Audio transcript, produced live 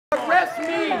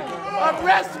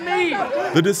Arrest me!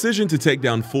 The decision to take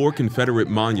down 4 Confederate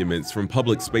monuments from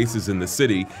public spaces in the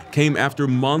city came after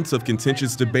months of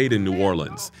contentious debate in New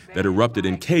Orleans that erupted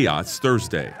in chaos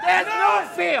Thursday. There's no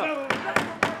fear!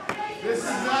 This is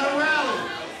not a rally.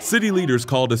 City leaders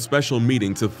called a special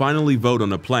meeting to finally vote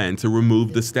on a plan to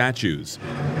remove the statues,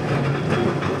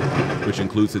 which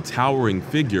includes a towering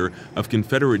figure of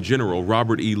Confederate General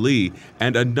Robert E. Lee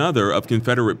and another of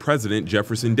Confederate President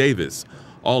Jefferson Davis,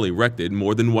 all erected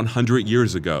more than 100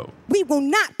 years ago. We will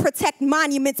not protect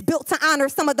monuments built to honor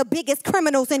some of the biggest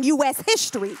criminals in U.S.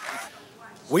 history.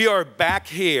 We are back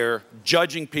here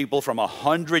judging people from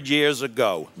 100 years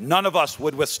ago. None of us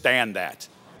would withstand that.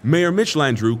 Mayor Mitch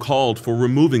Landrieu called for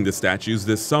removing the statues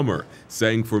this summer,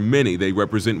 saying for many they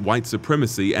represent white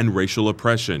supremacy and racial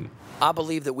oppression. I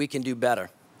believe that we can do better.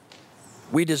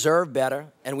 We deserve better,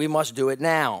 and we must do it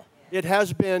now. It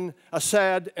has been a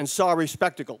sad and sorry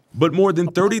spectacle. But more than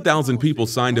 30,000 people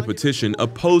signed a petition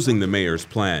opposing the mayor's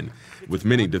plan, with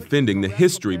many defending the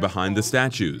history behind the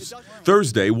statues.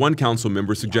 Thursday, one council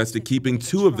member suggested keeping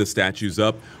 2 of the statues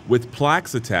up with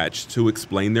plaques attached to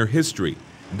explain their history.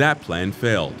 That plan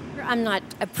failed. I'm not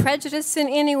prejudiced in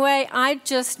any way. I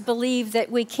just believe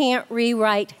that we can't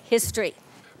rewrite history.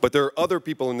 But there are other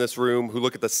people in this room who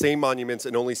look at the same monuments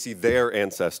and only see their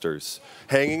ancestors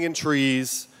hanging in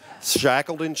trees,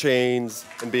 shackled in chains,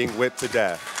 and being whipped to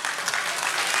death.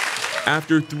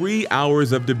 After 3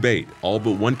 hours of debate, all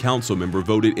but one council member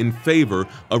voted in favor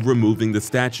of removing the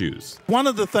statues. One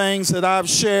of the things that I've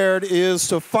shared is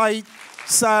to fight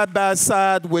side by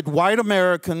side with white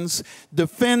Americans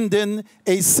defending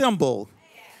a symbol.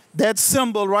 That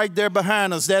symbol right there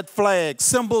behind us, that flag,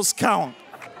 symbols count.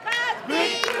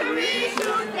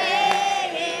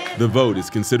 The vote is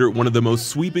considered one of the most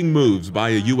sweeping moves by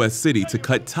a U.S. city to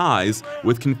cut ties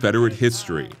with Confederate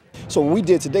history. So what we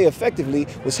did today effectively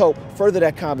was help further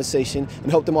that conversation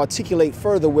and help them articulate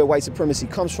further where white supremacy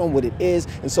comes from, what it is,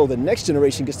 and so the next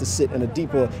generation gets to sit in a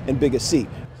deeper and bigger seat.